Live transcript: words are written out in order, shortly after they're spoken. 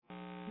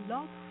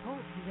Blog Talk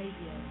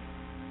Radio.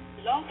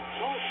 Blog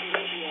Talk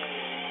Radio.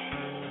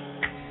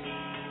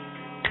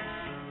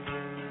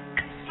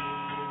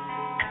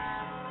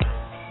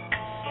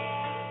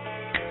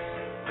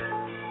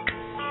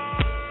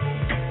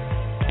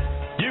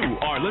 You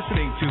are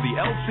listening to the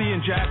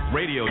LCandjack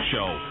Radio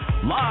Show,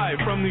 live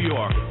from New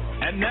York.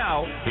 And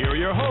now, here are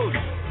your hosts,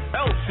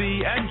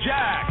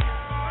 LCandjack.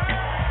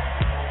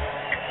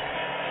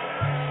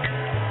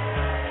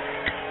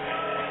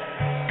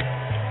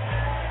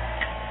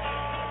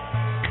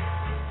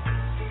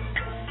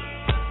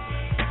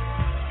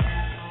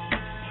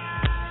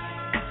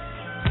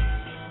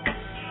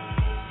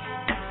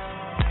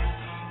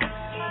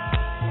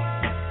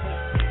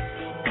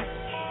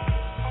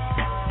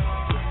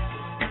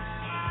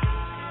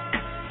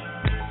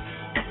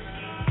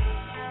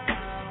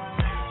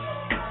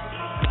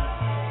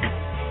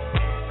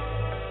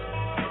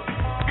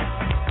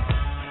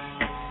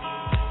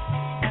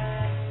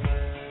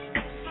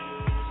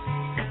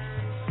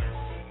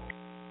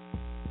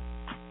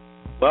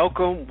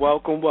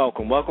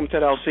 Welcome to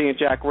the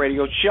LCandjack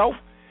Radio Show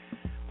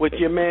with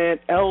your man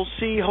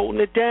LC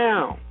holding it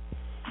down,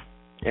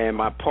 and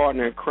my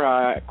partner in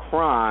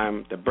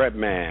crime, the Bread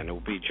Man, who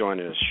will be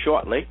joining us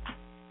shortly.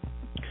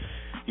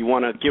 You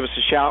want to give us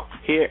a shout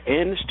here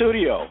in the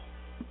studio,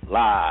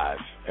 live,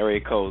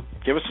 area code,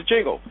 give us a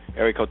jingle,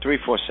 area code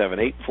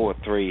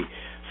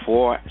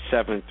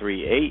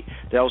 347-843-4738,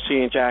 the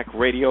LCandjack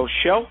Radio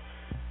Show.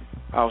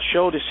 Our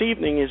show this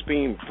evening is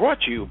being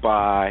brought to you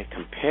by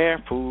Compare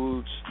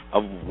Foods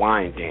of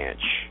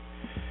Wyandanch.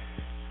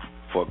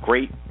 For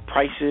great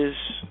prices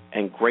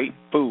and great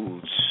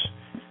foods,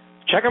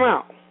 check them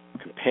out.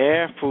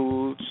 Compare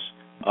Foods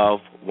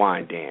of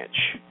Wyandanch.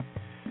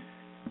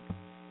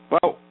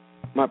 Well,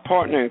 my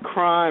partner in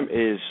crime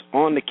is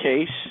on the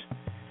case,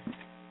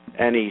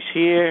 and he's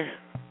here,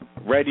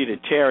 ready to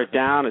tear it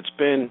down. It's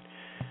been,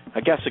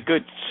 I guess, a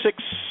good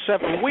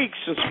 6-7 weeks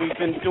since we've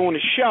been doing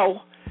the show.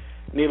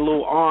 Need a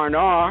little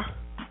R&R.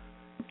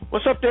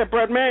 What's up there,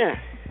 Bread Man?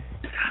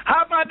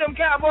 How about them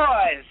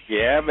Cowboys?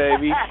 Yeah,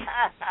 baby. What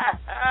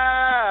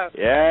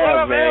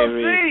up,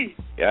 baby. LC?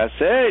 That's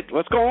it.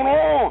 What's going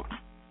on?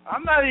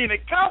 I'm not even a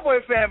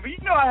Cowboy fan, but you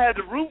know I had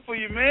to root for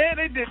you, man.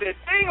 They did that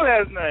thing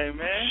last night,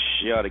 man.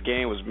 Yeah, the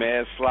game was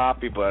mad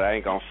sloppy, but I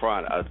ain't gonna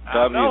front. I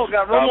know,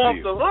 got run off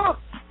the hook.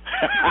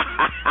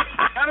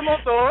 Got him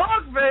off the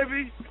hook,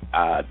 baby.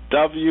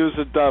 W's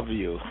a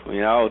W.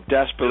 You know,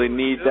 desperately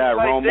need that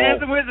like Romo.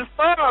 Dancing with the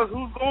Stars.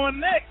 Who's going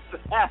next?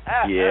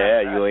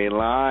 Yeah, you ain't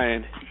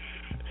lying.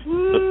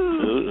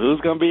 Who's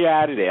gonna be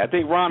out of there? I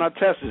think Ron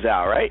Artest is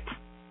out, right?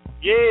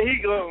 Yeah, he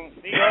gone,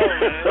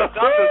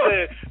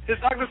 man. His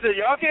doctor said,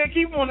 y'all can't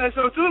keep him on that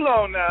show too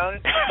long now.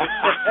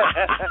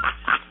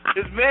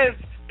 His meds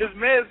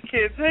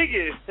can't take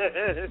it.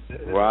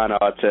 Ron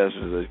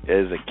Artest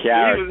is a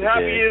character. He was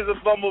happy as a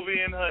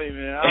bumblebee in honey,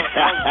 man.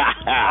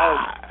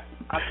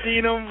 I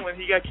seen him when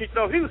he got kicked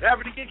off. He was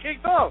happy to get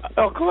kicked off.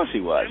 Oh, of course he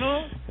was. You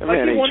know? That like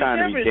man he ain't won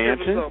trying to be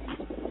dancing.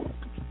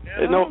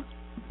 You know?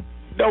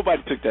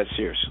 Nobody took that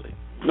seriously.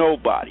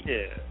 Nobody.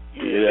 Yeah.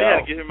 They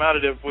had to get him out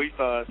of there before he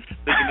started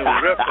thinking there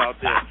was refs out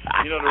there.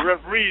 You know, the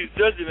referees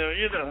judging him,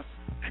 you know.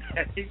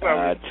 I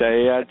tell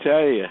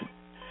you.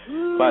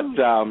 But,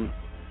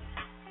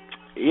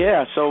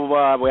 yeah, so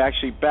we're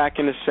actually back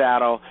in the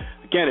saddle.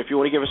 Again, if you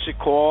want to give us a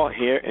call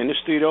here in the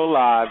studio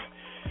live,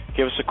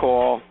 give us a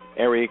call,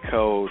 area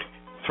code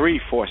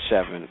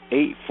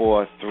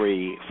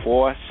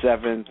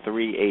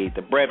 347-843-4738.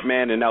 The Bread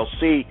Man and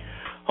LC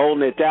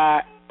holding it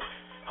down.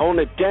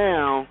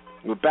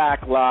 We're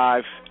back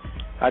live.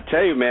 I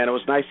tell you, man, it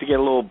was nice to get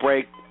a little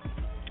break,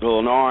 a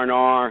little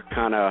R&R,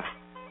 kind of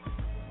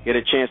get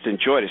a chance to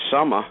enjoy the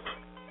summer.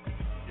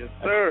 Yes,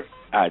 sir.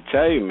 I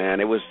tell you, man,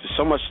 it was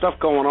so much stuff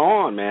going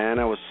on, man.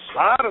 It was a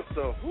lot of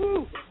stuff.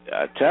 Woo.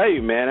 I tell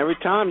you, man, every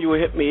time you would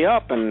hit me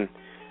up, and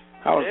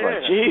I was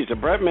like, geez, the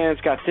Bread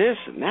Man's got this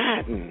and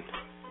that, and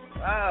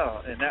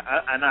wow, and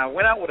I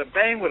went out with a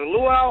bang with a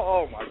luau.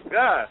 Oh my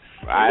God,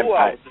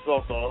 luau was just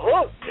off the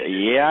hook.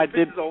 Yeah, I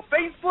did. On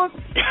Facebook,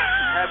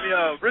 had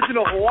the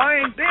original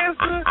Hawaiian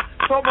dancer.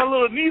 Taught my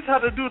little niece how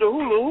to do the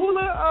hula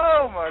hula.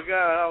 Oh my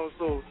God, it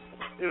was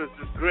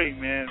just great,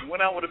 man.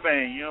 Went out with a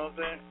bang. You know what I'm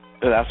saying?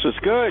 That's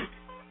what's good.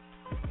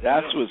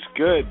 That's what's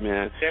good,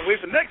 man. Can't wait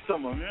for next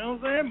summer. You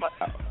know what I'm saying? My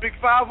Big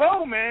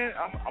 5-0, man.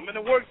 I'm in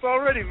the works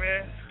already,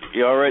 man.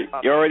 You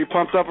already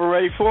pumped up and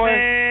ready for it?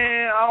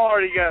 Man,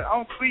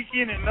 I'm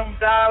tweaking and I'm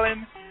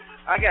dialing.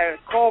 I got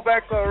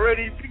callbacks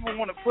already. People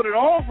want to put it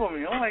on for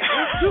me. I'm like,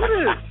 let's do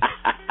this.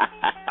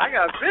 I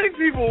got big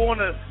people want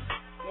to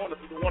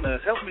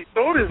help me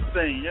throw this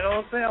thing. You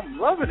know what I'm saying?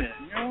 I'm loving it.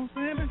 You know what I'm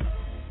saying?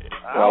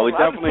 Well, we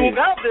definitely threw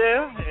it out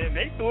there and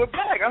they threw it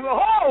back. I was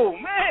like, oh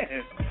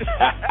man,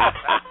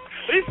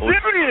 they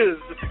serious.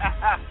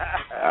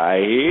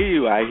 I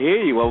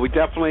hear you. Well, we're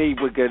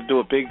gonna do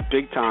a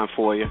big time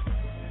for you.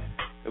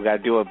 We got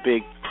to do a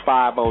big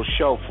 5-0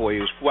 show for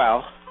you as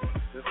well.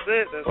 That's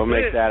it. We'll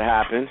make that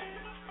happen.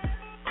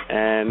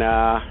 And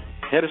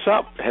hit us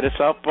up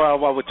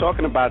while we're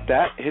talking about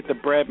that. Hit the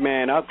Bread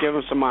Man up. Give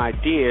him some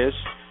ideas.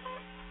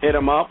 hit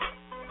him up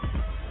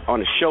on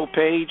the show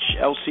page,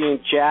 LC and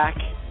Jack,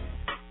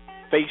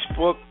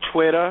 Facebook,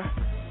 Twitter,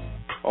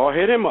 or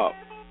hit him up.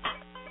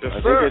 Yes,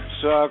 I sir. think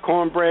it's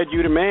Cornbread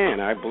You the Man,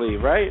 I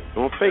believe, right?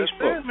 On Facebook.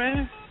 That's it,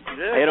 man.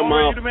 Yeah, hit him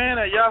Cornbread up. You the Man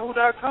at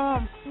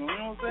yahoo.com. You know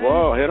what I'm saying?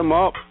 Whoa, hit him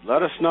up.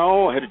 Let us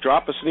know.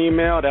 Drop us an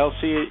email at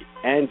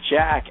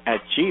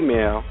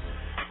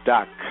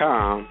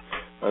lcandjack@gmail.com.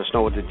 Let us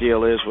know what the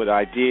deal is with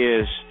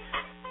ideas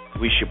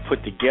we should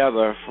put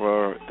together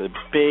for the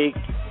big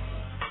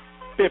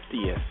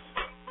 50th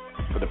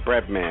for the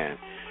Bread Man.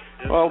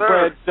 Yes, well, sir.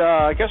 Bread,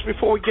 I guess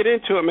before we get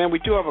into it, man, we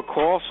do have a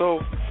call,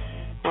 so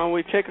why don't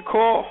we take a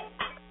call?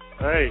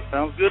 Hey,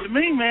 sounds good to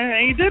me, man. I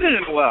ain't did it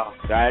in a while.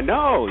 I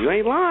know. You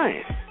ain't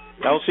lying.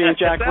 LC and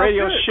Jack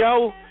Radio good.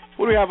 Show.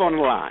 What do we have on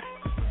the line?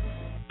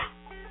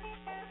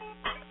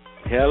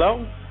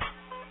 Hello?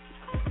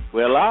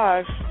 We're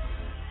live.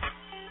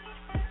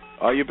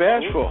 Are you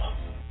bashful?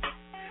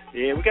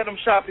 Yeah, we got them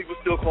shop people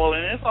still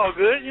calling in. It's all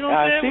good. You know what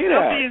I I'm saying? see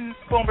that. LC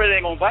Cornbread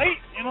ain't going to bite.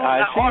 You know, I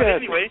not see hard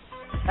that. anyway.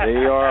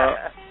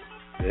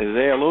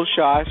 They're a little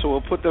shy, so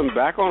we'll put them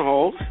back on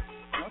hold.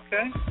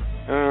 Okay.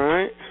 All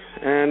right.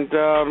 And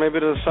maybe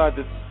they'll decide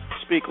to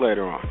speak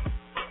later on.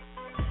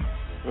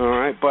 All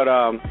right. But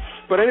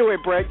anyway,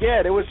 Brett,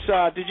 yeah, there was.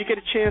 Did you get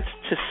a chance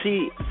to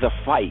see the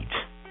fight?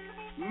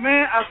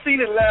 Man, I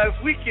seen it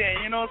last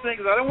weekend, you know what I'm saying?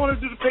 Because I didn't want to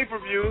do the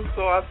pay-per-view,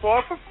 so I saw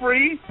it for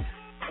free.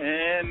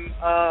 And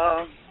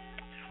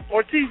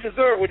Ortiz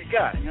deserved what he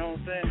got, you know what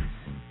I'm saying?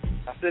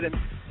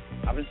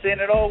 I've been saying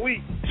it all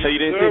week. So you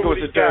didn't think it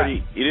was a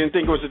dirty? You didn't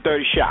think it was a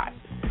dirty shot?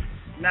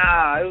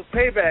 Nah, it was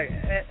payback.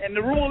 And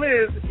the rule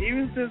is,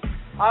 even since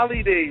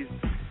Ali days,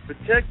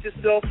 protect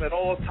yourself at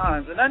all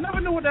times. And I never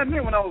knew what that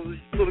meant when I was a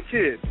little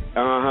kid.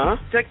 Uh-huh.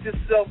 Protect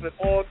yourself at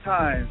all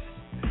times.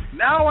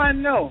 Now I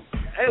know.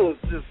 It was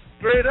just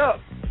straight up.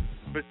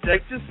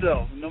 Protect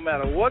yourself. No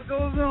matter what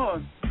goes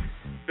on,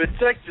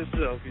 protect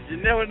yourself, because you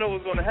never know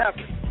what's going to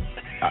happen.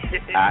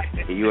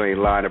 You ain't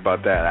lying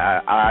about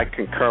that. I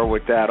concur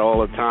with that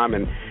all the time.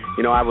 And,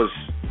 you know, I was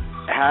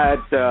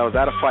at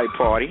a fight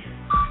party.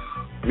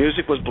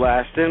 Music was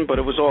blasting, but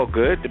it was all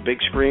good. The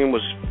big screen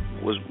was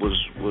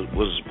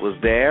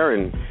there,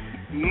 and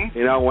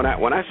you know, when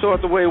I saw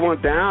it the way it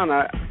went down,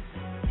 I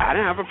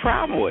didn't have a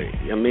problem with it.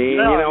 I mean,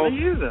 no, you know,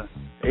 me either.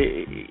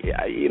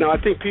 I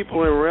think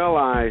people didn't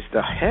realize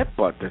the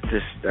headbutt that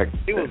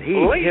he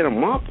hit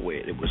him up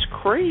with. It was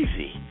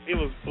crazy. It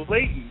was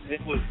blatant.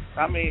 It was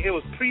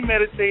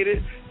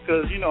premeditated,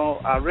 because, you know,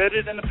 I read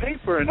it in the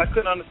paper and I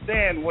couldn't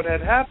understand what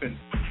had happened.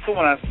 So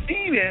when I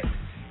seen it,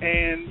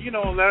 and, you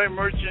know, Larry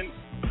Merchant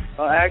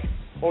asked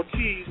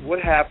Ortiz what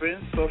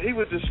happened, so he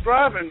was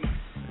describing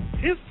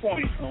his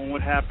point on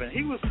what happened.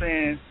 He was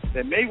saying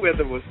that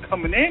Mayweather was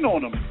coming in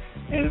on him,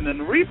 and in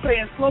the replay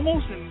in slow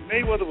motion,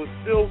 Mayweather was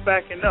still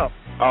backing up.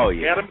 Oh, He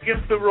yeah. had him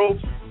against the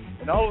ropes,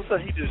 and all of a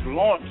sudden he just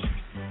launched.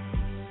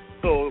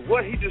 So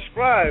what he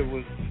described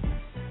was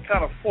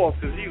kind of false,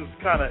 because he was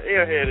kind of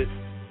airheaded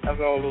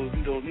after all those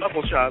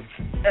knuckle shots.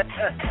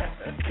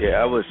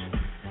 Yeah,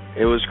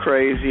 it was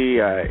crazy.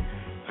 I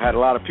had a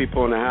lot of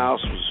people in the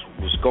house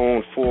was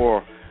going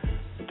for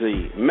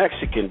the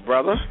Mexican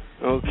brother,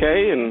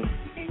 okay, and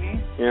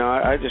you know,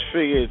 I just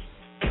figured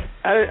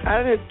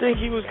I didn't think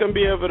he was going to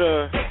be able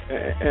to,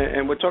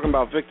 and we're talking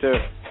about Victor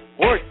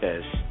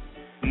Ortiz.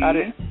 I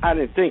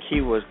didn't think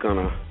he was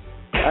gonna.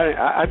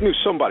 I knew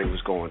somebody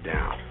was going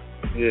down.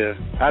 Yeah.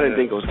 I didn't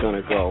think it was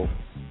gonna go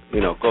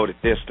the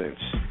distance.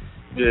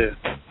 Yeah.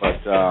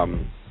 But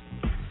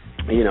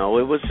you know,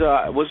 it was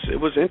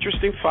an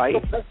interesting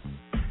fight,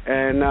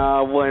 and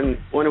when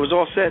it was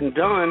all said and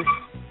done,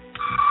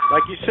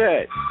 like you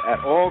said, at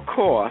all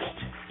cost,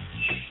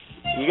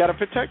 you got to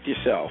protect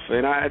yourself.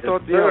 And I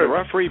thought the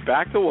referee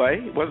backed away.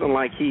 It wasn't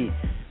like he,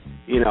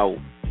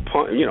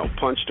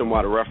 punched him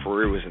while the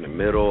referee was in the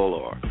middle,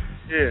 or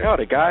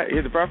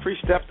the referee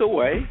stepped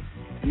away.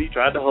 And he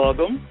tried to hug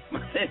him.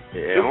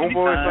 Yeah,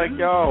 homeboy's like,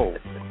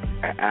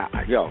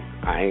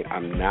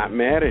 I'm not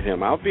mad at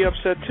him. I'll be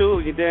upset too.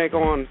 You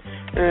daggone.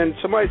 And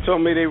somebody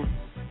told me they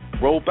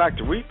rolled back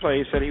the replay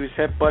and said he was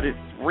headbutted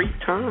 3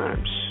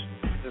 times.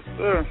 Yes,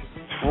 sir.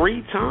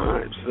 3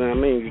 times. I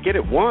mean, you get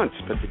it once,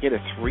 but to get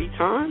it 3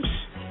 times?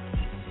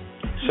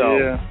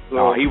 So,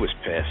 he was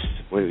pissed.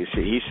 When he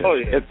said,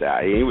 hit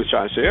that. He was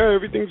trying to say,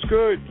 everything's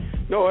good.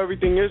 No,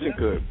 everything isn't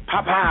good.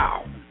 Pow,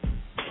 pow.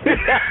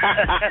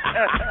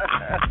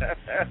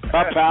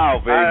 Pow,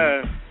 pow,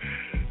 baby.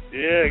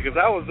 Yeah, because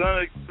I was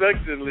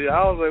unexpectedly,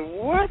 I was like,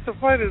 what? The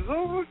fight is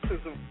over? Because,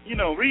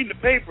 reading the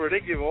paper, they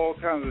give all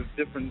kinds of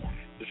different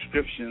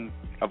descriptions.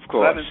 Of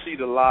course. I didn't see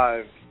the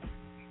live.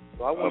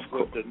 So I went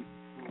with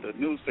the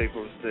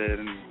newspaper said,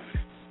 and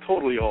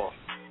totally off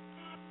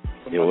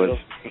from my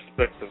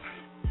perspective.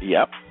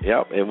 Yep.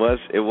 It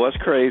was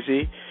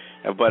crazy,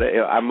 but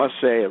I must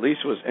say, at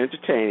least it was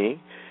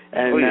entertaining.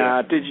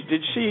 And did you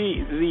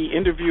see the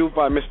interview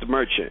by Mr.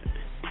 Merchant?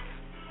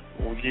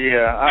 Well,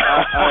 yeah,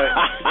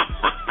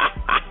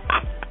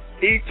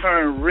 he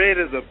turned red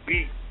as a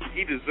beet.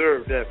 He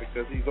deserved that,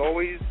 because he's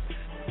always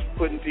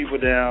putting people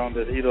down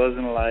that he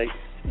doesn't like,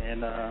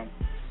 and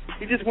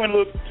he just went a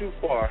little too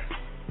far.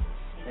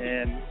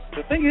 And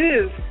the thing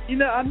is,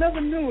 I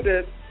never knew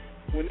that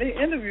when they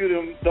interviewed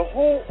him, the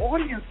whole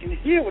audience can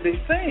hear what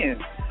they're saying.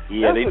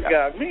 Yeah, That's what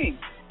got me.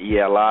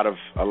 Yeah, a lot of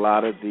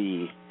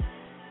the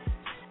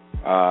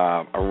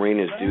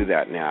arenas do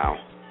that now,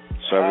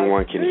 so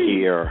everyone can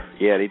hear.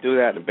 Yeah, they do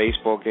that in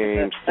baseball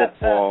games,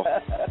 football.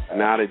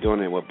 Now they're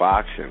doing it with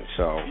boxing.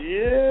 So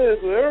yeah,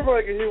 so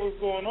everybody can hear what's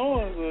going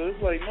on. So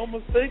it's like no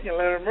mistaking,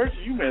 Larry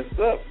Merchant, you messed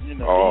up.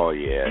 Oh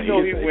yeah.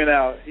 He went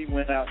out. He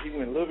went a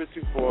little bit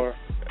too far.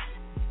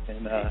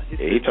 And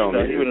he told me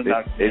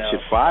they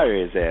should fire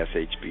his ass,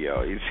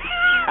 HBO.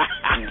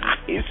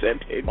 He said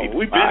they'd be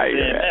we've been saying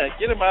that.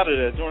 Get him out of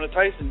there during the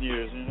Tyson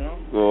years,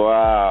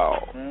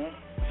 Wow. Yeah.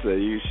 So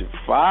you should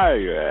fire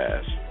your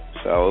ass.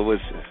 So it was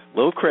a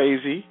little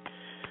crazy,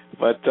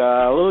 but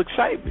a little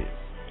excitement.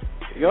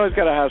 You always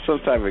got to have some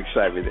type of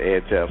excitement to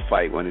add to a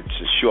fight when it's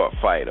a short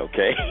fight,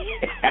 okay?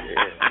 Yeah.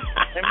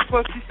 And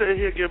plus, he said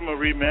he'll give him a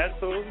rematch,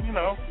 so,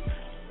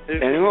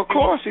 And of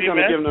course he's going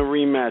to give him a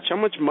rematch. How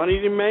much money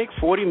did he make?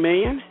 $40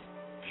 million?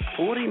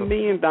 $40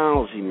 million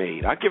he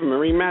made. I'll give him a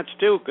rematch,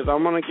 too, because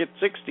I'm going to get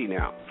 60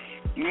 now.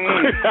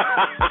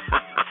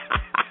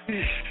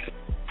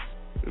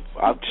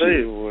 I'll tell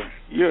you.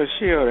 You're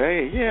sure,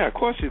 hey, yeah, of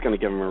course he's going to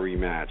give him a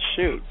rematch.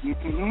 Shoot.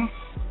 Mm-hmm.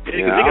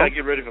 They got to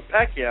get ready for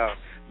Pacquiao.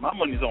 My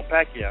money's on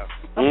Pacquiao.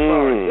 I'm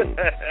sorry.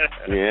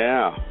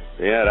 Yeah,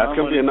 that's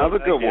going to be another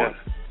good one.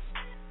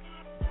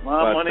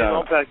 My money's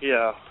on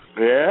Pacquiao.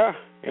 Yeah,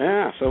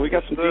 so we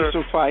got some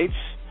decent fights.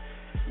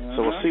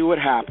 So we'll see what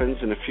happens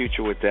in the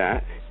future with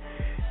that.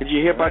 Did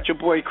you hear about your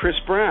boy Chris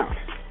Brown?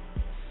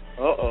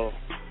 Uh-oh.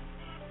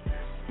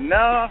 No,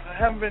 I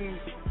haven't been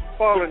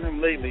following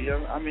him lately.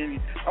 I mean,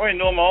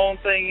 doing my own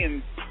thing,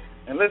 and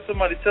unless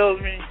somebody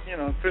tells me,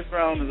 Chris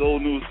Brown is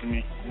old news to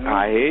me.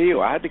 I hear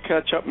you. I had to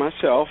catch up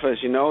myself,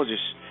 as you know,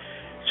 just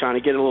trying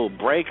to get a little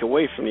break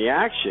away from the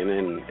action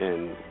and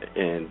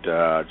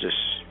just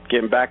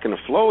getting back in the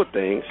flow of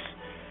things.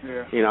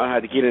 Yeah. I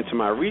had to get into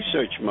my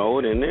research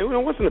mode, and it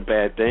wasn't a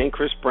bad thing.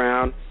 Chris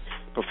Brown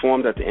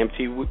performed at the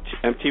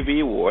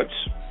MTV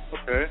Awards.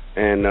 Okay.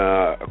 And,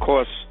 of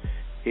course,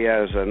 he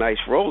has a nice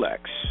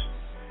Rolex.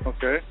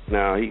 Okay.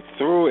 Now, he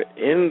threw it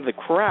in the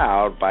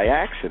crowd by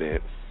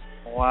accident.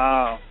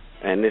 Wow.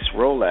 And this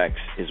Rolex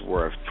is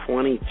worth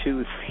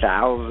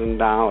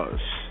 $22,000.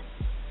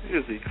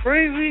 Is he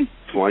crazy?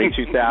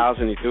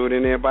 $22,000. He threw it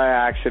in there by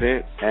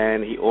accident,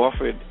 and he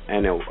offered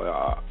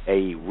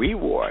a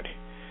reward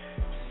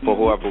for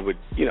whoever would,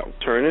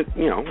 turn it,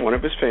 one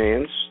of his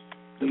fans,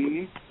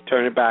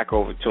 turn it back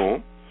over to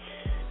him.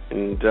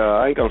 And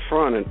I ain't gonna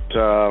front it.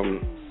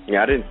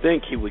 I didn't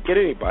think he would get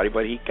anybody,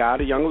 but he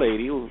got a young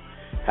lady who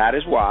had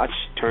his watch,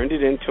 turned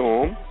it into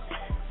him.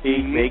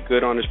 He made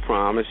good on his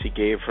promise. He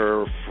gave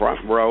her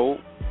front row,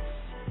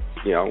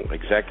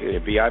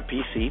 executive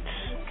VIP seats.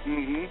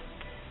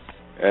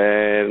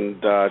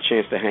 And a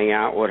chance to hang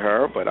out with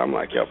her, but I'm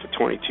like, for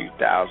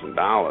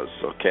 $22,000,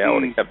 okay, I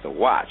would have kept the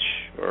watch,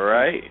 all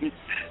right? I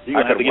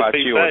could watch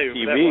you on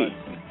TV.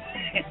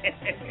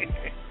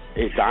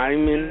 A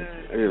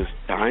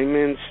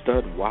diamond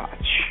stud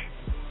watch,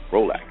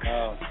 Rolex.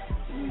 Oh.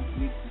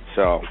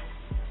 So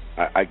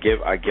I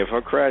give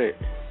her credit.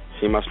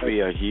 She must be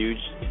a huge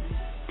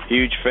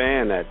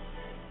fan that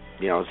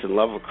is in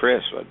love with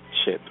Chris. But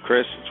shit,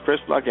 Chris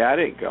lucky I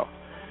didn't go.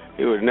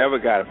 He would have never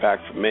got it back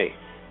from me.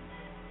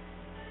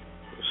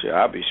 Shit,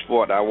 I'll be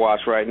sporting. I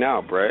watch right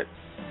now, Brett.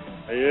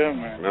 Yeah,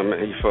 man. I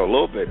mean, for a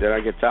little bit, then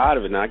I get tired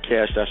of it, and I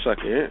cash that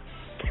sucker in.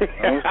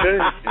 Okay.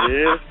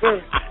 Yeah,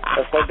 sir.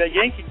 That's like that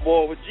Yankee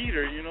ball with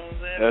Jeter, you know what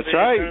I'm saying? That's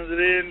right. He turns it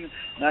in.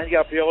 Now you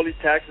got to pay all these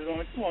taxes on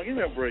it. Come on, give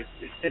me a break.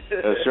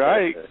 That's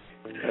right.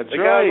 The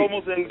guy's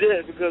almost in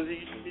debt because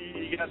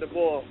he got the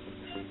ball.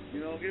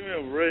 Give me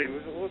a break.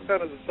 What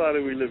kind of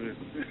society we live in?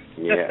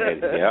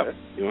 Yep.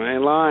 You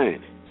ain't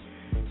lying.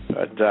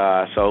 But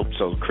so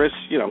Chris,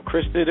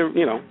 Chris did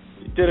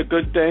a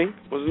good thing.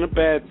 Wasn't a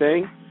bad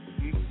thing.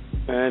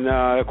 And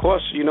of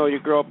course, your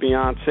girl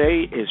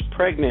Beyonce is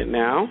pregnant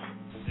now.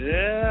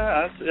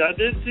 Yeah, I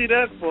did see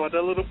that part,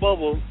 that little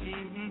bubble.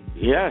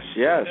 Yes.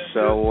 So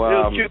it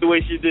was cute the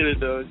way she did it,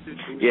 though.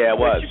 Yeah, it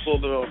was. She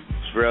pulled it off.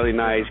 It's really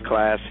nice,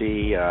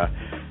 classy. I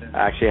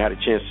actually had a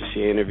chance to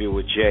see an interview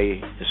with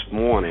Jay this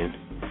morning,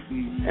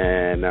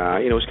 and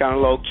it was kind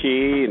of low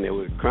key, and they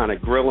would kind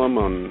of grill him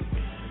on,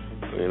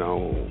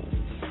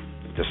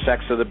 the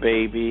sex of the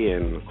baby,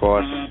 and of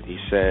course he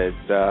said,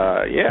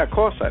 "Yeah, of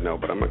course I know,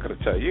 but I'm not going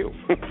to tell you."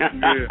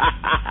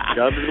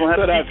 Y'all just gonna have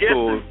so to that's keep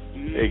cool.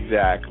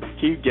 Exactly.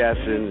 Keep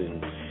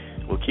guessing, and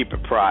we'll keep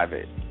it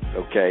private.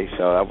 Okay,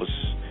 so that was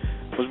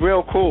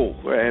real cool.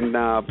 And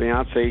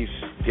Beyonce's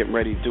getting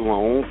ready to do her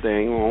own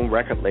thing, her own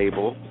record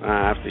label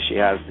after she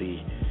has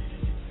the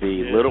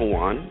little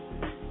one.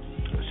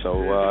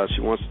 So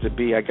she wants to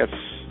be, I guess,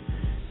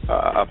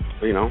 a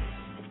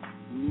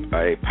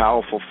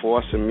powerful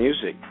force in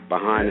music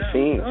behind the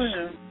scenes.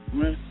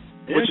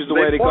 Which is the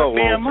way to go.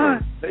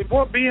 They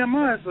bought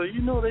BMI, so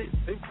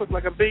they put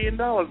like $1 billion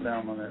down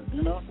on that.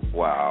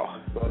 Wow.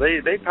 So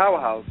they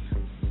powerhouse.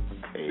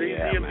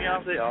 Jay-Z and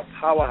Beyonce are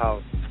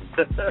powerhouse.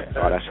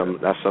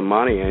 That's some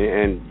money,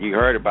 and you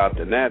heard about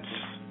the Nets.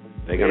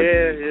 They're going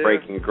to be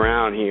breaking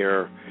ground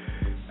here.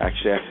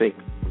 Actually, I think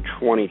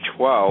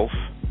 2012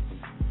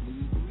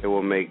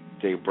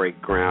 they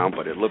break ground,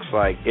 but it looks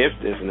like if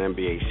there's an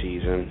NBA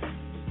season,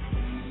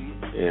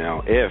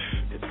 if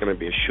it's going to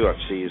be a short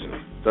season.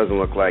 It doesn't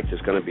look like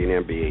there's going to be an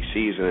NBA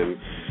season.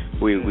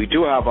 We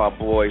do have our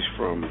boys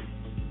from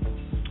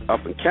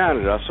up in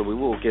Canada, so we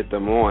will get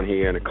them on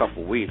here in a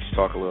couple weeks,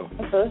 talk a little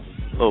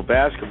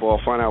basketball,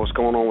 find out what's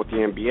going on with the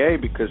NBA,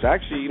 because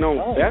actually,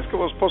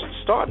 basketball is supposed to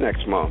start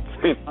next month.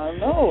 I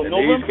know. And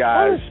these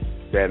guys,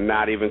 they're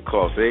not even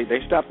close.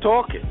 They stopped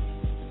talking.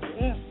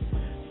 Yeah.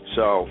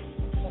 So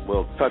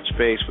we'll touch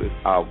base with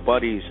our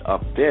buddies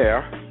up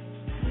there,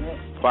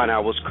 find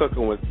out what's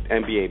cooking with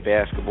NBA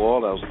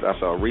basketball.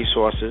 That's our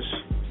resources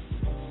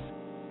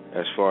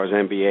as far as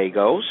NBA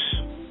goes.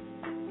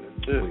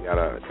 We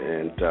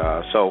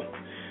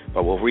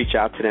but we'll reach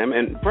out to them.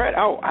 And Brett,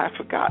 I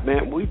forgot,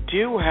 man. We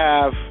do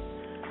have.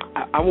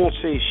 I won't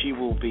say she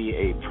will be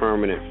a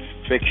permanent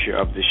fixture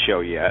of the show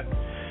yet,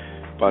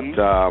 but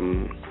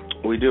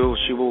we do.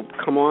 She will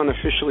come on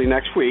officially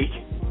next week.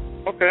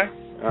 Okay.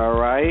 All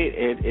right.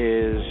 It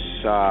is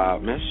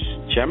Miss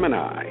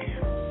Gemini.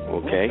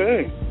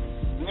 Okay.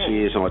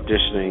 She is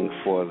auditioning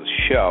for the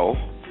show.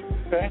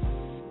 Okay.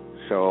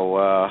 So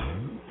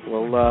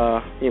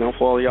for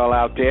all y'all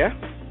out there.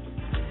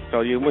 So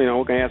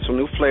we're gonna add some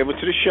new flavor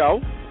to the show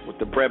with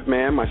the bread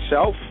man,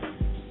 myself,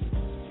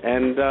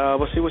 and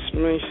we'll see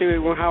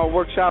how it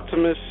works out to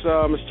Miss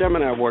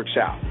Gemini works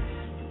out.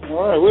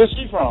 All right, where's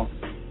she from?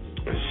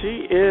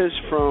 She is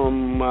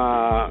from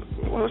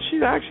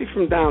she's actually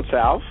from down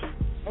south.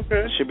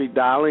 Okay. She'll be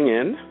dialing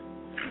in.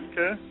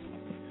 Okay.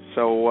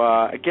 So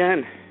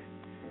again,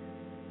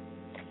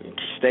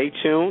 stay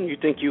tuned. You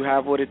think you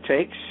have what it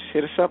takes?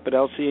 Hit us up at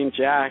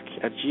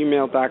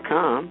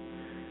LCandjack@gmail.com.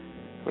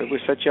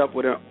 We'll set you up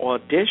with an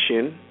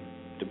audition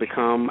to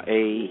become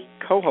a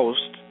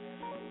co-host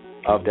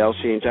of the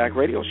LC and Jack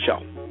radio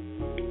show.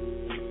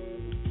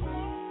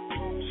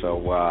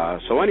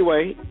 So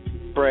anyway,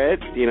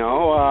 Brett, I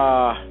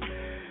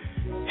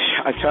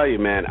tell you,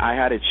 man, I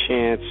had a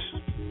chance.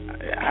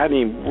 I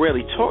didn't even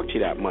really talk to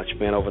you that much,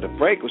 man, over the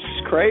break. It was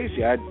just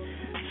crazy. I had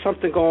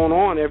something going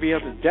on every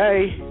other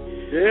day.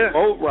 Yeah.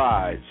 Boat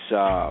rides,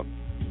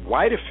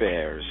 white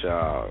affairs,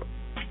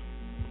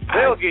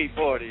 tailgate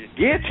party.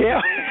 Yeah,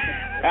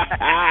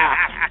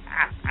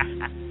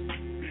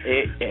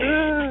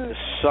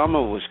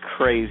 summer was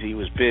crazy. It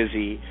was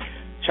busy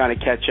trying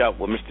to catch up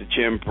with Mr.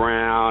 Jim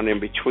Brown in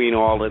between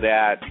all of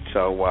that.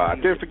 So I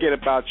didn't forget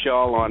about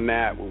y'all on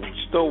that. We're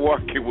still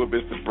working with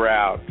Mr.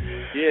 Brown.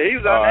 Yeah, he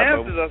was on the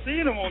Hamptons. I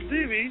seen him on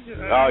TV.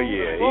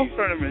 Golf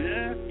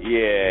tournament,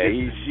 yeah,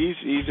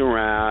 he's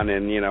around,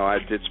 and I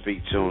did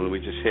speak to him. We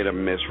just hit a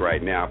miss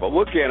right now, but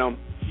we'll get him.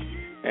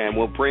 And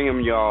we'll bring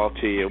them y'all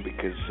to you,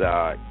 because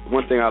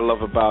one thing I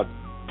love about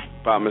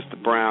Mr.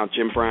 Brown,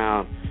 Jim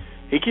Brown,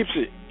 he keeps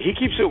it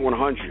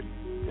 100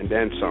 and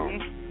then some.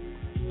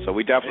 So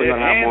we definitely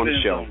gonna have him on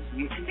the show.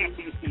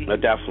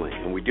 Definitely,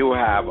 and we do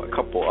have a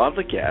couple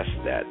other guests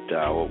that.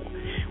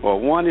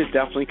 One is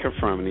definitely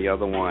confirming. The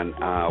other one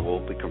will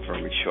be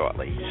confirming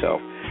shortly. So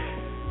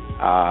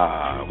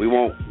we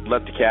won't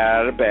let the cat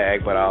out of the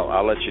bag, but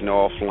I'll let you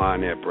know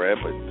offline there, Brett.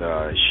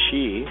 But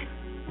she.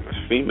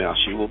 Female,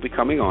 she will be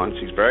coming on.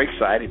 She's very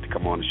excited to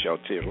come on the show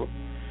too.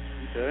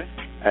 Okay.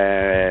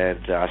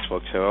 And I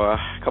spoke to her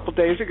a couple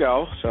days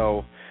ago,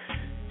 so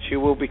she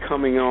will be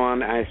coming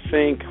on. I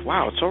think,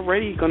 wow, it's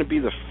already going to be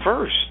the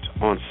first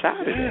on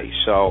Saturday.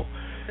 Yeah. So,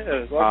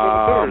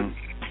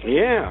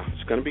 yeah,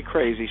 it's going to be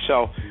crazy.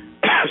 So,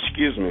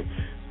 excuse me.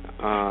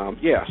 So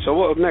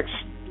next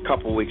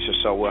couple weeks or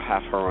so, we'll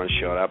have her on the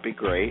show. That'd be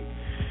great.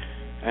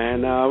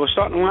 And we're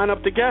starting to line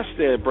up the guests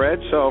there, Brett.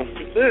 So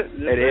it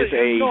is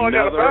I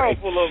got a barrel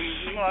full of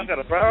them. I got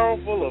a barrel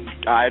full of them.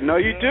 I know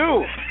you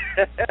do.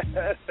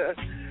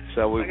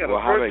 So I got a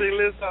birthday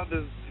list on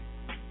this.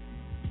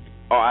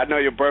 Oh, I know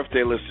your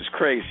birthday list is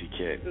crazy,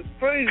 kid. It's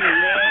crazy,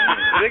 man.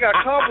 They got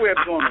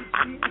cobwebs on them.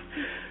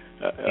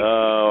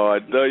 I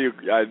know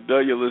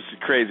your list is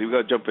crazy. We're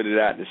gonna jump into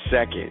that in a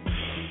second.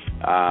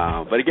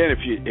 But again, if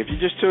you're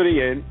just tuning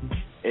in,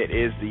 it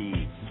is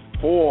the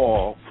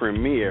fall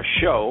premiere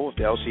show of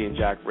the LC and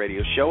Jack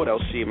radio show with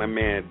LC and my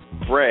man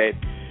Brett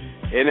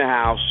in the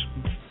house,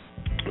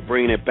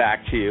 bringing it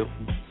back to you,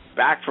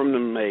 back from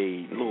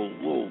a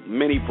little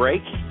mini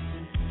break,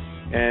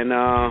 and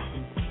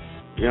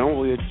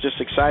we're just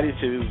excited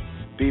to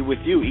be with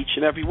you each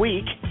and every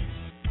week,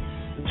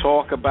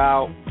 talk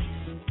about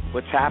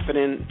what's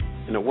happening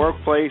in the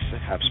workplace,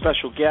 have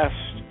special guests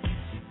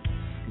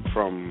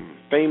from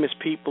famous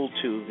people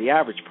to the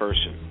average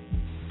person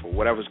for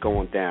whatever's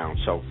going down.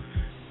 So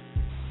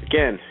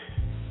again,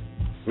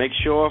 make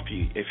sure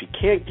if you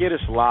can't get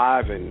us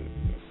live, and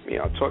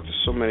talk to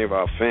so many of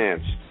our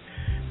fans,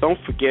 don't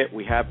forget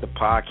we have the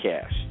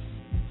podcast.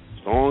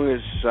 As long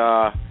as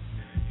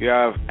you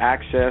have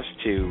access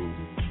to,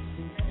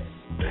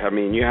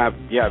 you have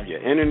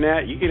your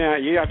internet,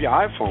 you have your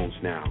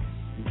iPhones now.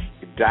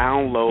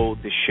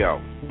 download the show.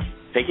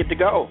 Take it to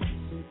go.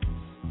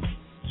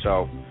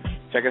 So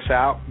check us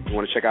out. You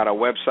want to check out our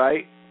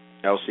website,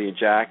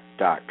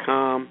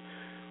 LCandjack.com,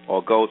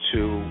 or go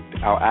to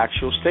our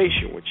actual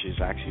station, which is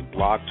actually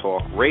Blog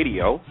Talk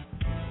Radio.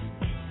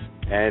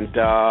 And,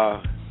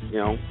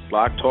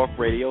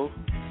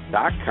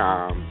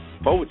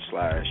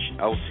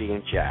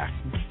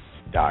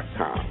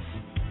 blogtalkradio.com/LCandjack.com.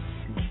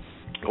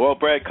 Well,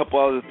 Brad, a couple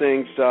other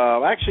things.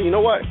 Actually, you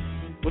know what?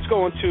 Let's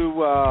go into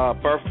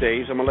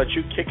birthdays. I'm going to let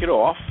you kick it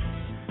off.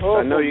 Oh,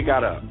 I know you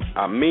got a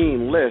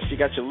mean list. You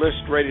got your list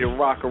ready to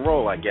rock and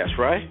roll, I guess,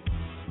 right?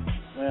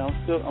 Man,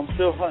 I'm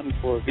still hunting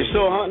for it. You're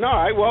still hunting? All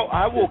right. Well,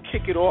 I will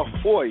kick it off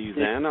for you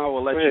then. I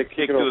will let you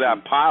kick through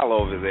that pile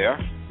over there.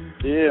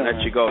 Yeah.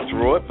 Let you go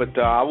through it, but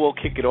I will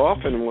kick it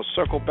off and we'll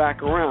circle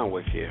back around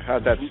with you.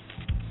 How's that?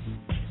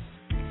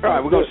 All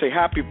right, we're going to say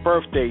happy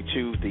birthday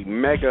to the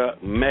mega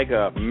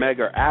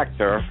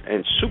actor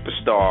and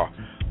superstar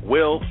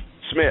Will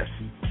Smith.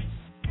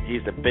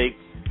 He's the big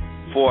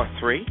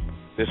 4'3"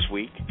 this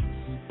week.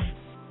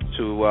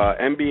 To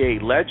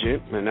NBA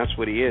legend, and that's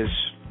what he is.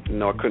 You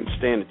know, I couldn't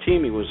stand the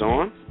team he was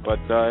on, but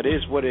it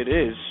is what it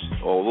is,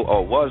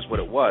 or was what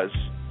it was.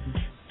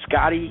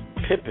 Scottie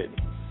Pippen.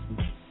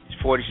 He's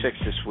 46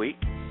 this week.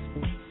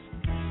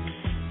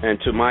 And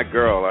to my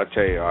girl, I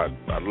tell you, I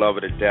love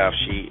her to death.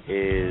 She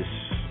is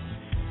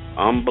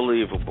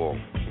unbelievable.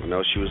 I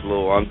know she was a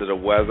little under the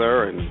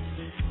weather, and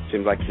it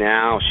seems like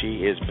now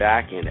she is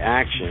back in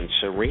action.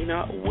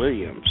 Serena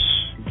Williams.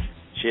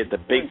 She had the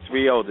big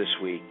 3-0 this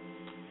week.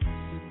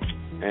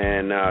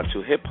 And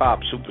to hip-hop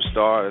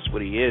superstar, that's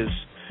what he is.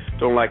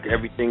 Don't like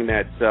everything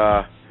that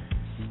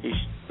he's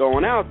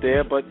throwing out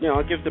there, but,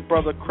 I'll give the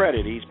brother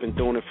credit. He's been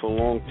doing it for a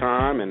long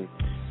time, and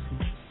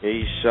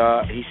he's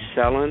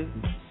selling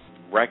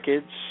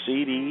records,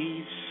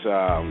 CDs,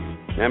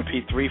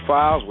 MP3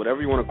 files,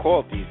 whatever you want to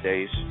call it these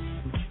days,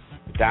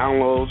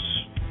 downloads.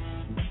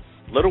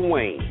 Lil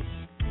Wayne,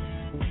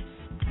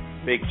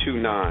 big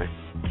 2-9.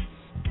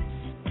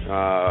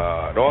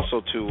 And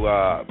also to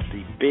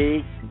the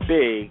big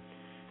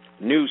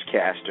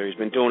newscaster. He's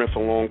been doing it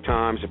for a long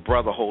time. He's a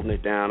brother holding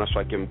it down. That's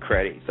why I give him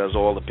credit. He does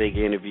all the big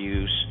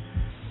interviews.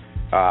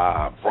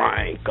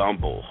 Brian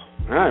Gumble.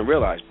 I didn't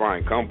realize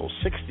Brian Gumbel's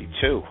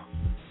 62.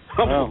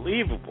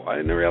 Unbelievable. I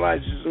didn't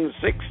realize he was in the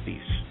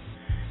 60s.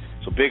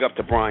 So big up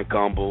to Brian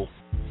Gumble.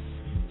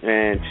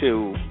 And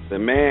to the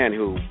man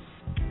who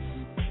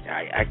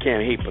I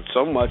can't hate but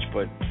so much,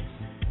 but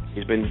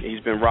he's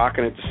been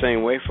rocking it the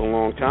same way for a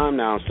long time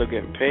now and still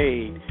getting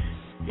paid,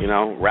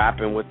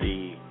 rapping with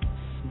the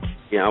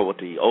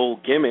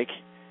old gimmick,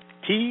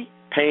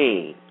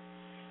 T-Pain.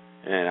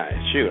 And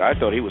I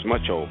thought he was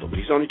much older, but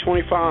he's only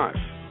 25. I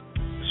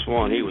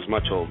sworn he was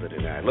much older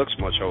than that. Looks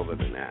much older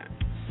than that.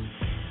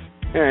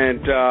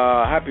 And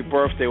happy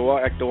birthday. Well,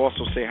 I like to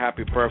also say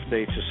happy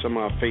birthday to some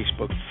of our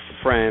Facebook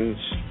friends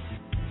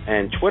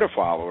and Twitter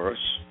followers.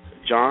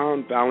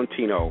 John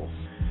Valentino,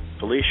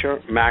 Felicia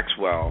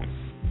Maxwell,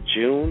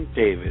 June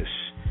Davis,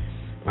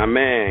 my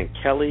man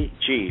Kelly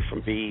G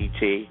from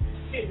BET.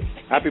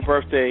 Happy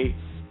birthday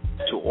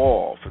to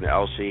all from the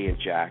LC and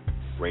Jack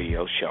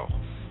radio show.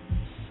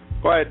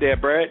 Go ahead there,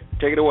 Brad.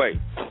 Take it away.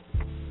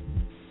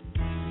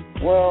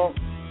 Well,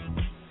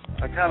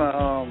 I kind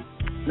of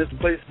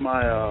misplaced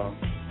my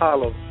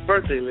pile of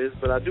birthday list,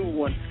 but I do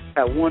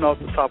have one off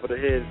the top of the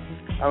head.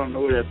 I don't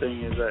know where that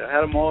thing is. I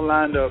had them all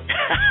lined up,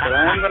 but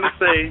I am going to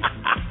say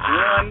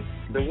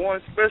the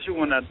one special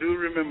one I do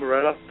remember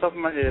right off the top of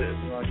my head is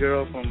my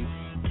girl from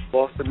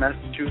Boston,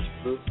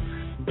 Massachusetts.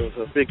 It was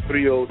a big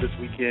 3-0 this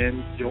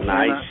weekend.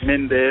 Joanna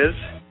Mendez.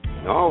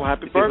 Oh,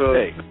 happy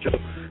birthday.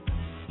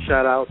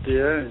 Shout out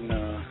there, and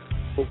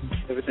hope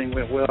everything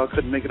went well. I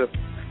couldn't make it up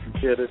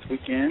here this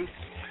weekend.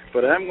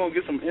 But I'm going to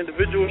give some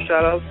individual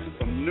shout-outs to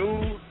some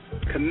new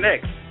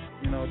connects.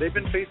 They've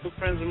been Facebook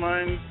friends of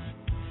mine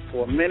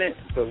for a minute,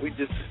 but we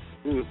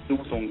were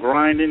doing some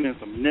grinding and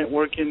some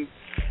networking,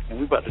 and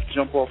we're about to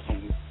jump off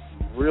some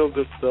real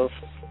good stuff.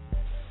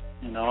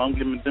 I'm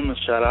giving them a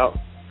shout-out.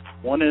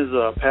 One is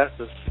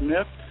Pastor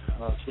Smith.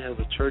 She has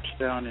a church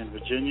down in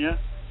Virginia.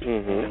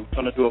 I'm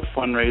going to do a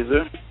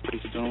fundraiser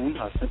pretty soon.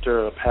 I sent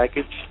her a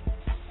package,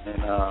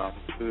 and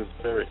we was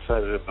very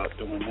excited about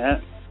doing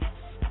that.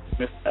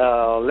 Miss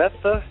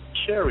Letha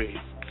Cherry,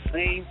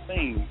 same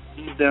thing.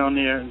 She's down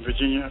there in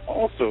Virginia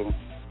also.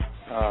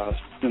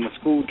 In the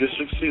school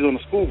district. She's on the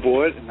school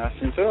board, and I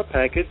sent her a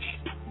package.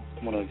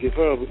 I'm going to give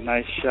her a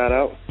nice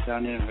shout-out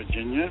down there in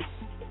Virginia.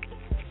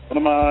 One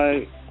of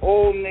my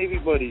old Navy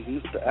buddies,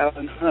 Mr.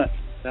 Alan Hunt,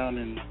 down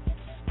in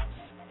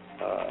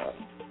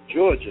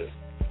Georgia.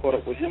 Caught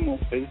up with him on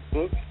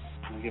Facebook.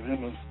 I'm going to give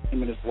him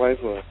and his wife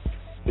a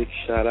big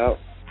shout-out.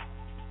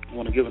 I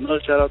want to give another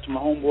shout-out to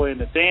my homeboy in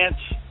the dance,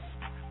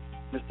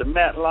 Mr.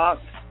 Matlock,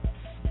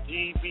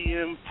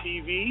 GBM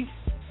TV.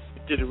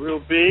 He did it real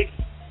big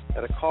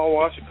at a car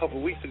wash a couple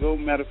of weeks ago.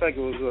 Matter of fact, it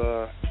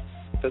was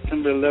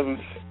September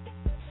 11th.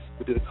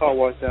 We did a car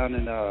wash down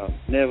in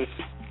Nevis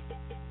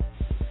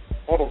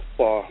Auto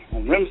Spa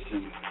on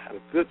Remsen. Had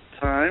a good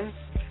time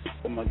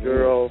with my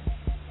girl,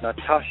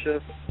 Natasha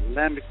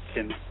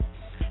Lambikin.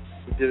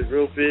 We did it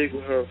real big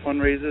with her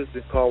fundraisers,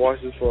 the car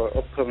washes for our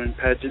upcoming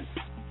pageant.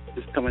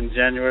 This coming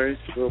January.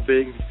 It's real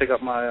big. If you check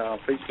out my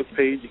Facebook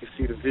page, you can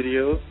see the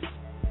video.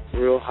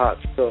 Real hot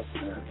stuff,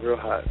 man. Real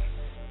hot.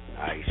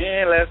 Nice.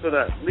 And last but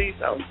not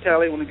least, out in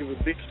Cali, I want to give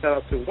a big shout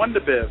out to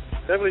Wonder Bev,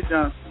 Beverly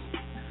Johnson.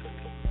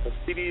 Her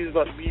CD is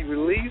about to be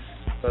released,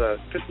 a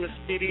Christmas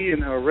CD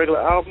and her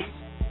regular album.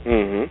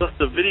 Mm-hmm. Plus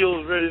the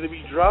video is ready to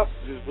be dropped.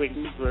 Just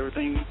waiting for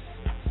everything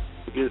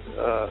to get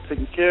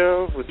taken care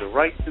of with the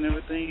rights and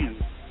everything. And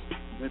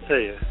let me tell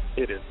you,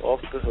 it is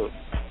off the hook.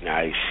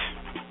 Nice.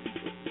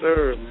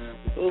 Sir, man.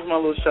 Those are my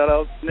little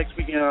shout-outs. Next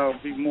weekend I'll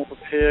be more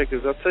prepared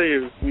because I tell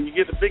you, when you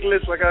get the big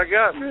list like I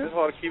got, man, it's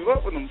hard to keep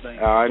up with them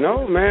things. I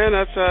know, man.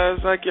 That's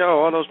it's like, yo,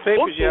 all those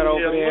papers you had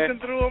over there.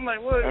 Looking through, I'm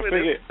like, what? I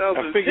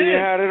figured you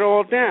had it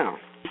all down.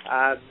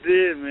 I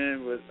did,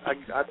 man, but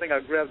I think I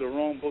grabbed the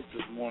wrong book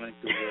this morning.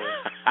 Cause,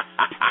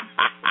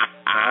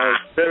 I was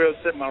very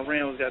upset my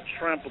Rams got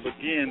trampled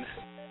again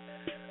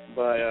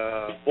by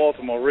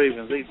Baltimore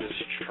Ravens. They just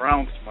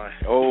trounced my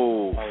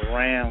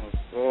Rams.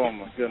 Oh,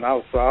 my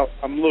goodness.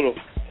 I'm a little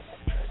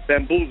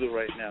bamboozled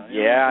right now.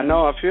 Yeah, I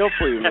know. I feel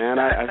for you, man.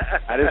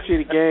 I didn't see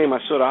the game. I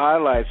saw the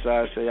highlights.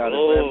 I said, yo,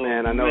 this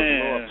man, I know he's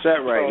a little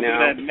upset right now.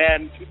 That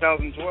Madden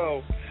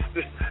 2012.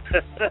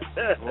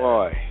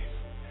 Boy.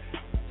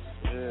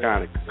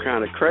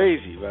 Kind of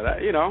crazy. But,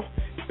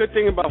 good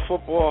thing about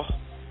football,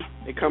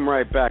 they come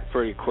right back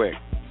pretty quick.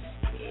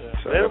 Yeah.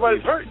 So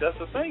everybody's hurt. That's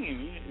the thing.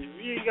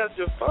 If you ain't got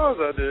your stars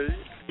out there,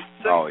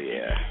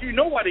 you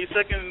know why they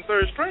second and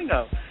third string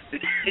out.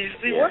 You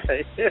see why?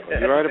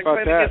 You're right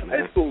about that, man.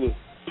 High schoolers.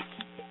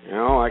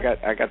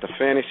 I got the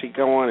fantasy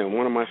going in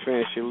one of my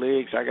fantasy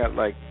leagues. I got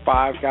like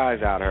 5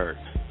 guys out hurt.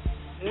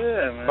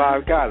 Yeah, man.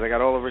 5 guys. I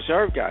got all the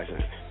reserve guys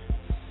in.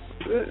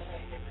 Good.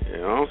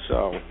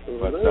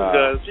 But those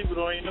guys, people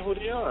don't even know who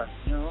they are.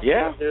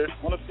 Yeah. They're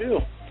on the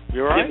field.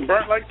 You're right. Getting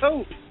burnt like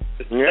toast.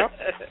 Yep.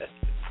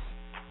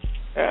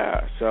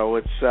 Yeah. So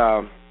it's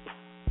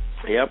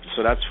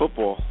So that's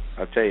football.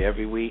 I tell you,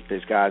 every week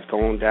there's guys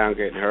going down,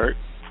 getting hurt.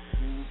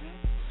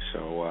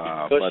 So,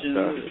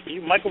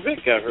 Michael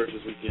Vick got hurt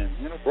this weekend.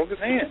 Broke his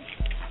hand.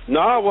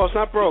 No, well, it's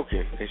not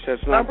broken. They said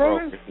it's not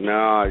broken.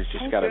 No, he's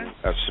just got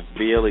a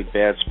severely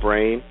bad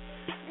sprain.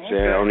 So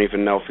I don't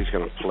even know if he's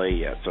going to play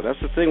yet. So that's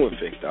the thing with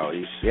Vick, though.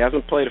 He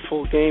hasn't played a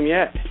full game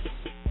yet.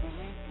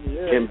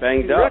 Yeah, Getting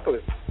banged up.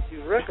 He's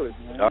reckless,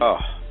 man. Oh.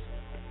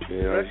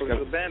 He's reckless,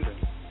 abandoned.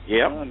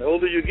 Yep. The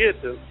older you get,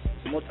 the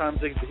more time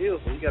it takes to heal,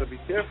 so you got to be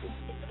careful.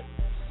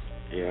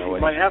 He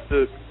might have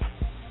to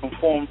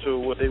conform to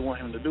what they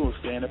want him to do and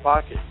stay in the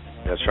pocket.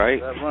 That's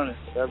right.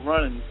 That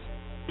running,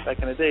 back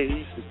in the day,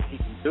 he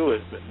can do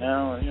it, but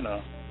now,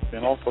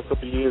 been off for a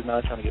couple of years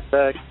now, trying to get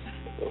back,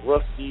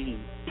 rusty,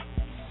 and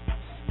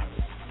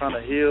trying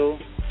to heal.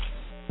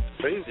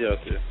 It's crazy out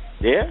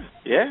there.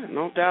 Yeah,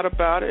 no doubt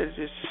about it. It's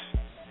just,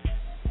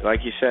 like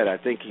you said, I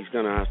think he's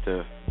going to have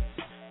to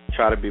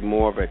try to be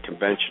more of a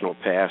conventional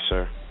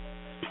passer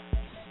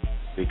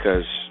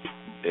because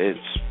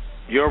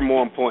you're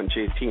more important to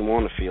your team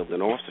on the field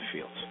than off the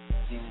field.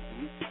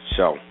 Mm-hmm.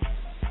 So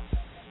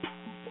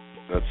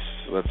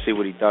let's see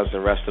what he does the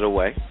rest of the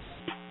way.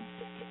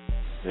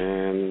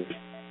 And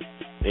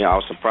I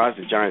was surprised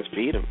the Giants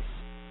beat him.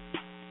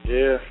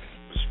 Yeah. I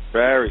was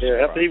very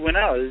surprised. After he went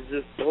out, it was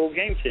just the whole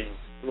game changed.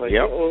 Like,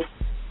 yep.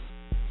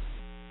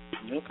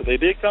 Because they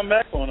did come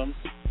back on him.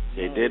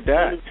 They did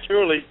that.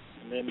 Surely.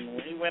 And then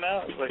when he went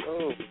out, it was like,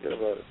 forget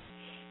about it.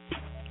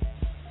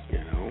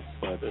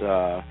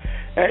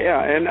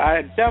 And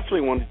I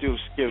definitely want to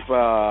give,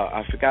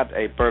 I forgot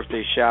a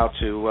birthday shout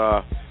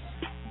to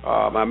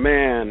my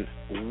man,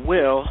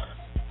 Will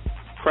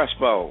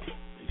Crespo.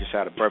 He just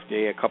had a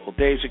birthday a couple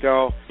days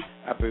ago.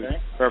 Happy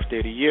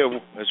birthday to you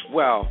as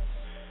well.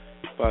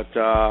 But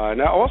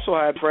and I also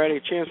had Brady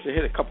a chance to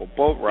hit a couple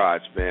boat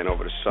rides, man,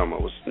 over the summer.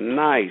 It was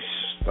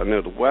nice. I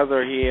know the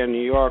weather here in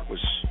New York was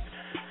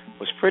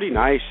pretty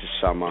nice this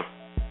summer.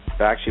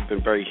 It's actually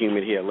been very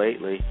humid here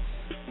lately.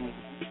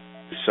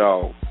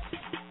 So,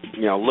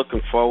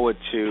 looking forward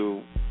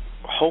to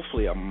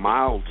hopefully a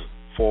mild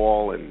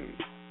fall and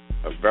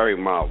a very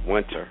mild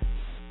winter.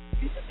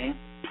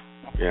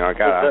 I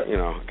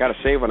gotta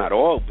save on that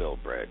oil bill,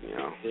 Brad.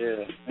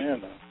 Yeah,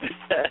 man.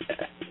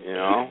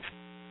 Yeah.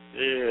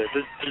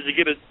 Did you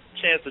get a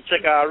chance to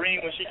check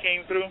Irene when she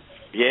came through?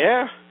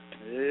 Yeah.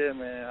 Yeah,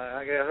 man.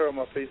 I got her on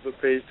my Facebook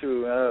page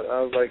too.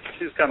 I was like,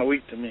 she was kind of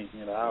weak to me.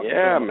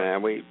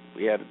 Man. We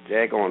had a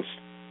daggone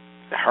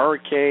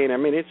hurricane. I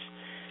mean,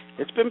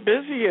 it's been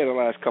busy here the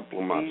last couple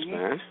of months,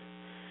 man.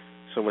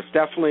 So it's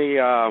definitely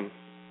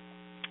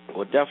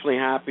we're definitely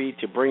happy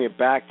to bring it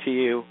back to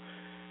you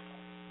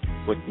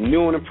with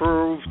new and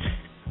improved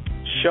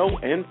show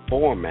and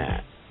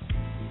format.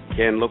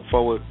 Again, look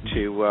forward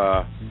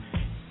to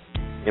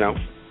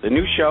the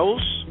new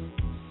shows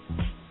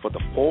for the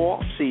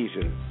fall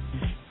season.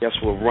 Guess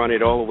we'll run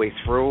it all the way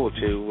through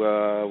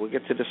to we'll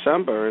get to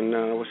December, and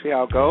we'll see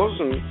how it goes.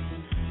 And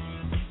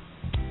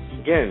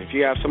again, if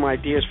you have some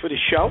ideas for the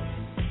show,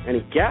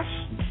 any guests,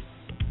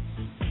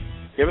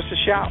 give us a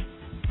shout.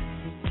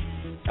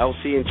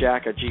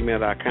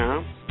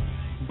 LCandjack@gmail.com.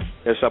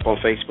 Hit us up on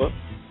Facebook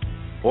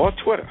or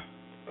Twitter.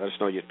 Let us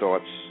know your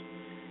thoughts,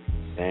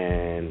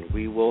 and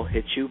we will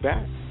hit you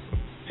back.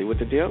 See what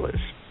the deal is.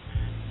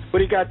 What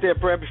do you got there,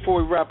 Brad, before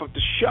we wrap up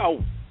the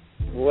show?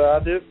 Well, I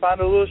did find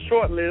a little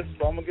short list,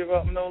 so I'm going to give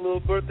out a little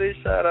birthday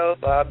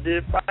shout-out. I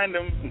did find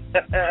them.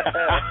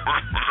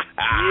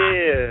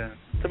 Yeah.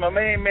 To my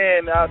main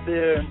man out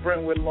there in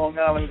Brentwood, Long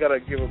Island, we got to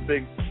give a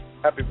big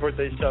happy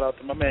birthday shout-out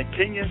to my man,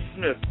 Kenyon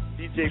Smith,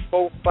 DJ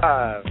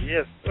 45.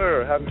 Yes,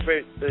 sir. Happy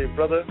birthday,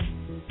 brother.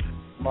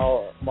 My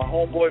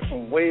homeboy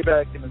from way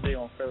back in the day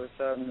on Ferris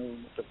Avenue,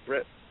 Mr.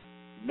 Brett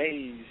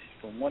Mays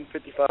from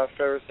 155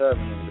 Ferris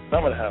Avenue, the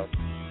Summer House.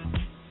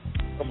 A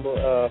couple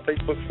of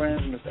Facebook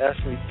friends, Miss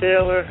Ashley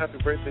Taylor, happy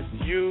birthday to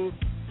you.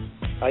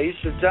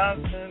 Aisha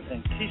Johnson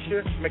and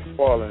Keisha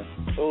McFarland.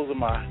 Those are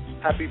my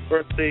happy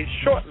birthday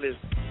short list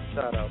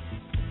shout-outs.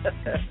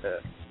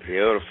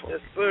 Beautiful.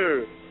 Yes,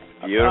 sir.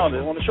 I Beautiful. found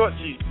it on the short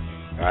sheet.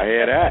 I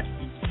hear that.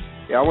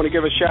 Yeah, I want to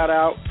give a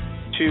shout-out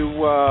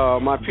to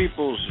my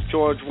people's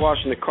George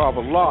Washington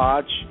Carver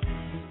Lodge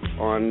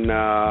on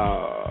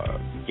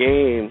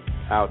game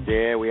out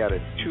there. We had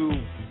 2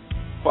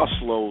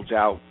 busloads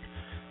out.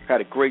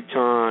 Had a great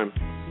time.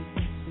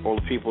 All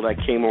the people that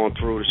came on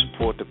through to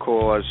support the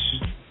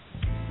cause,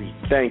 we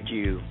thank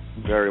you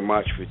very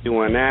much for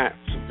doing that.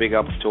 So big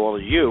up to all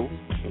of you.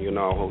 You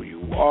know who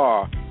you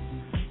are.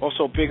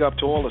 Also big up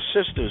to all the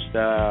sisters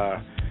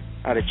that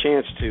had a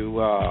chance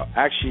to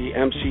actually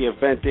MC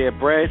event there,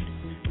 Brad.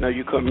 No,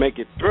 you couldn't make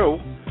it through,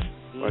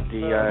 but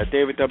the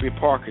David W.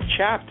 Parker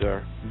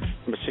chapter,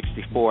 number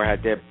 64,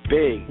 had that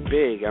big,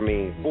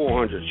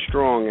 400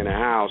 strong in the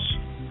house,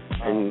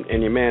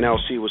 and your man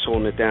LC was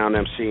holding it down,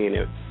 emceeing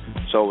it.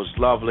 So it was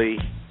lovely.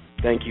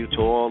 Thank you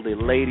to all the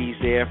ladies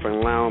there for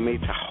allowing me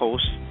to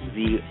host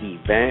the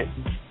event.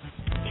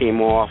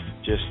 Came off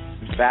just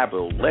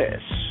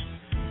fabulous.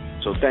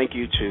 So thank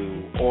you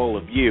to all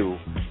of you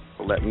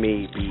for letting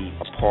me be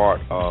a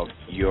part of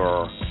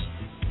your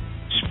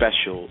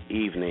special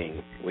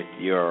evening with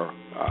your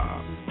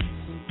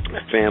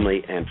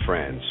family and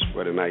friends.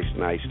 What a nice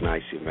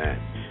event.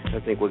 I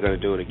think we're going to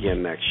do it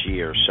again next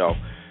year. So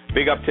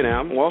big up to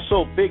them.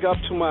 Also big up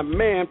to my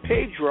man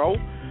Pedro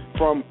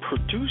from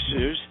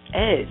Producers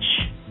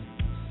Edge.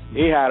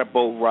 He had a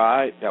boat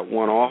ride that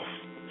went off.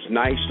 It was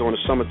nice during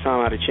the summertime.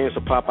 I had a chance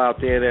to pop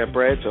out there,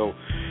 Brad, so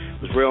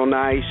it was real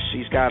nice.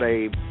 He's got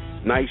a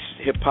nice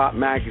hip-hop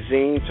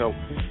magazine, so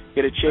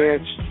get a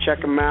chance, check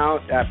him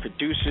out at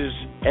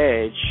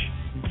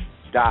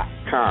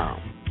producersedge.com.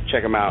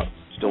 Check him out.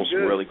 He's doing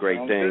some really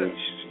great things.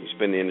 He's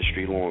been in the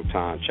industry a long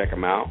time. Check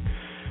him out.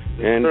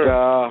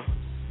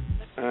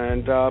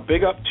 And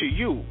big up to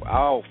you,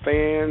 our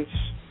fans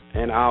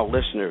and our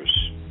listeners.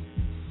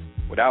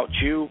 Without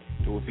you,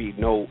 there would be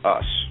no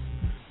us.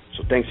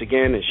 So thanks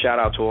again, and shout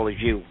out to all of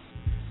you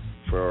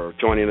for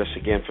joining us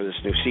again for this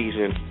new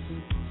season.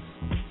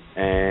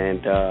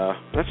 And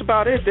that's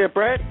about it there,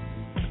 Brad. I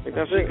think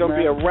that's going to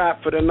be a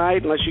wrap for the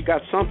night. Unless you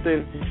got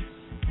something,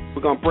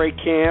 we're going to break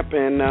camp,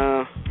 and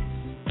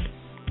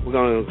we're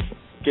going to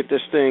get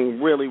this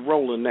thing really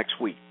rolling next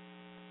week.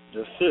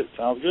 That's it.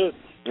 Sounds good.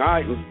 All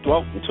right.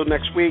 Well, until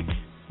next week,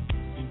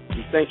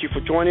 we thank you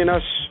for joining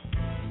us.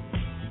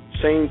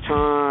 Same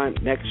time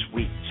next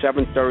week,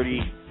 7:30,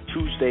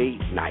 Tuesday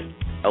night,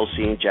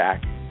 LC and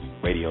Jack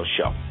Radio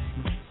Show.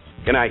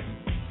 Good night.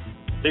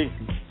 Peace.